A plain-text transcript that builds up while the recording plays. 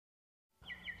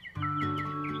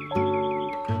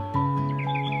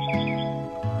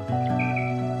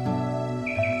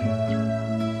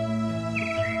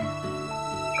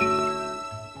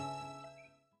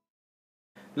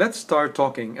Let's start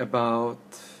talking about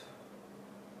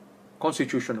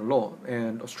constitutional law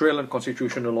and Australian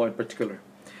constitutional law in particular.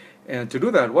 And to do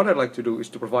that, what I'd like to do is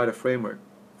to provide a framework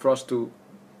for us to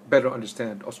better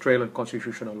understand Australian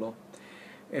constitutional law.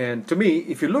 And to me,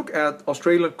 if you look at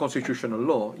Australian constitutional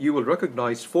law, you will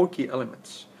recognize four key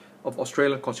elements of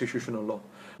Australian constitutional law.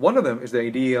 One of them is the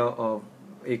idea of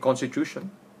a constitution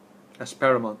as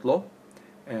paramount law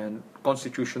and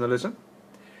constitutionalism,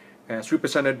 as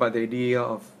represented by the idea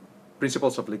of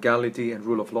principles of legality and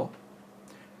rule of law.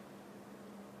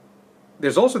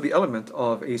 There's also the element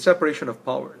of a separation of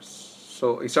powers.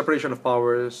 So a separation of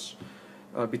powers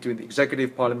between the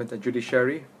executive, parliament, and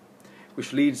judiciary,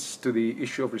 which leads to the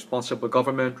issue of responsible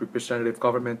government, representative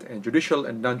government, and judicial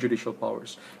and non-judicial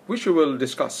powers, which we will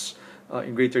discuss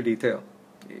in greater detail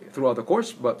throughout the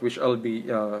course, but which I'll be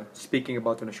speaking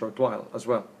about in a short while as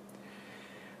well.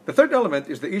 The third element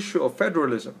is the issue of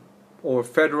federalism or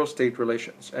federal-state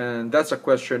relations, and that's a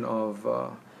question of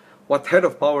what head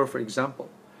of power, for example,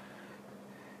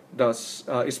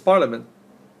 is Parliament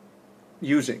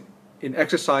using in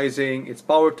exercising its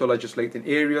power to legislate in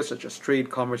areas such as trade,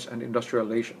 commerce, and industrial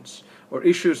relations, or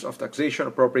issues of taxation,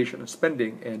 appropriation, and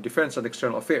spending, and defense and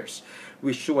external affairs,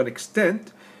 which to an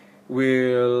extent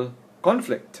will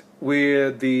conflict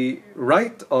with the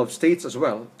right of states as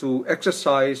well to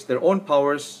exercise their own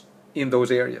powers in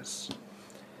those areas.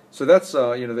 So that's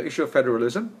the issue of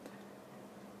federalism.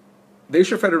 The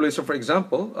issue of federalism, for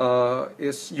example,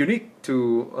 is unique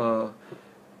to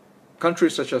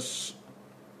countries such as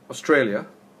Australia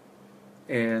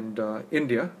and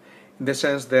India, in the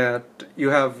sense that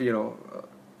you have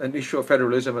an issue of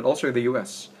federalism, and also in the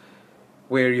US,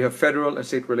 where you have federal and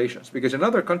state relations. Because in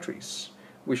other countries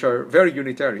which are very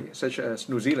unitary, such as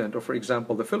New Zealand or, for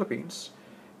example, the Philippines,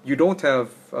 you don't have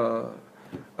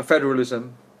a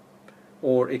federalism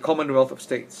or a commonwealth of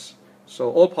states. So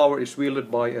all power is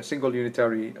wielded by a single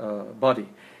unitary body.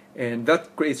 And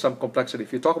that creates some complexity.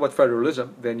 If you talk about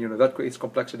federalism, then that creates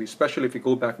complexity, especially if you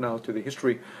go back now to the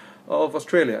history of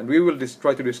Australia. And we will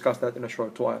try to discuss that in a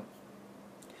short while.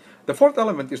 The fourth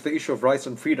element is the issue of rights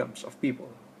and freedoms of people,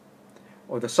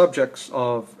 or the subjects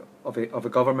of a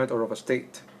government or of a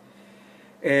state.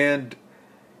 And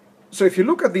so if you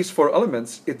look at these four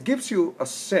elements, it gives you a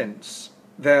sense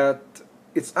that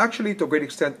it's actually to a great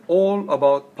extent all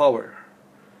about power.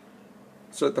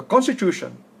 So the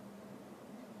Constitution,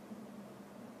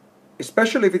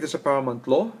 especially if it is a paramount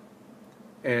law,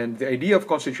 and the idea of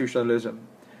constitutionalism,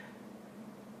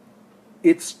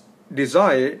 it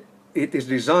is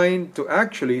designed to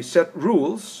actually set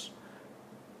rules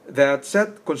that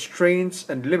set constraints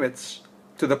and limits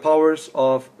to the powers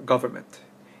of government.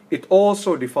 It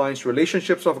also defines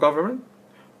relationships of government,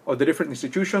 or the different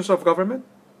institutions of government,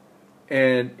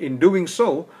 and in doing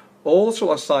so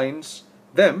also assigns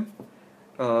them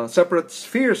separate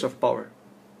spheres of power.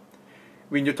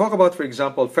 When you talk about, for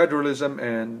example, federalism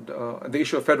and the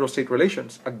issue of federal-state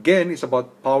relations, again, it's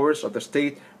about powers of the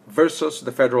state versus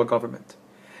the federal government.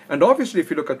 And obviously, if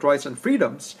you look at rights and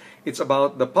freedoms, it's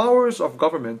about the powers of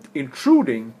government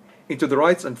intruding into the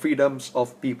rights and freedoms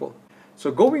of people.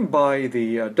 So going by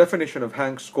the definition of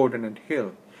Hanks, Gordon, and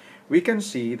Hill, we can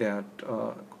see that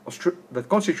that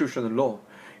constitutional law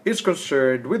is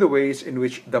concerned with the ways in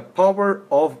which the power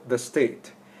of the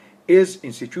state is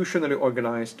institutionally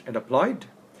organized and applied,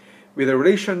 with the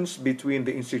relations between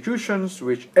the institutions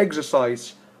which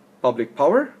exercise public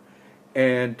power,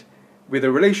 and with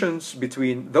the relations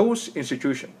between those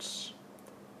institutions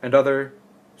and other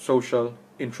social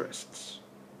interests.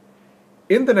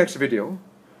 In the next video,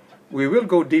 we will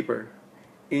go deeper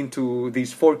into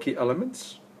these four key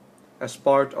elements as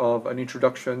part of an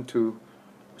introduction to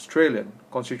Australian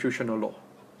constitutional law.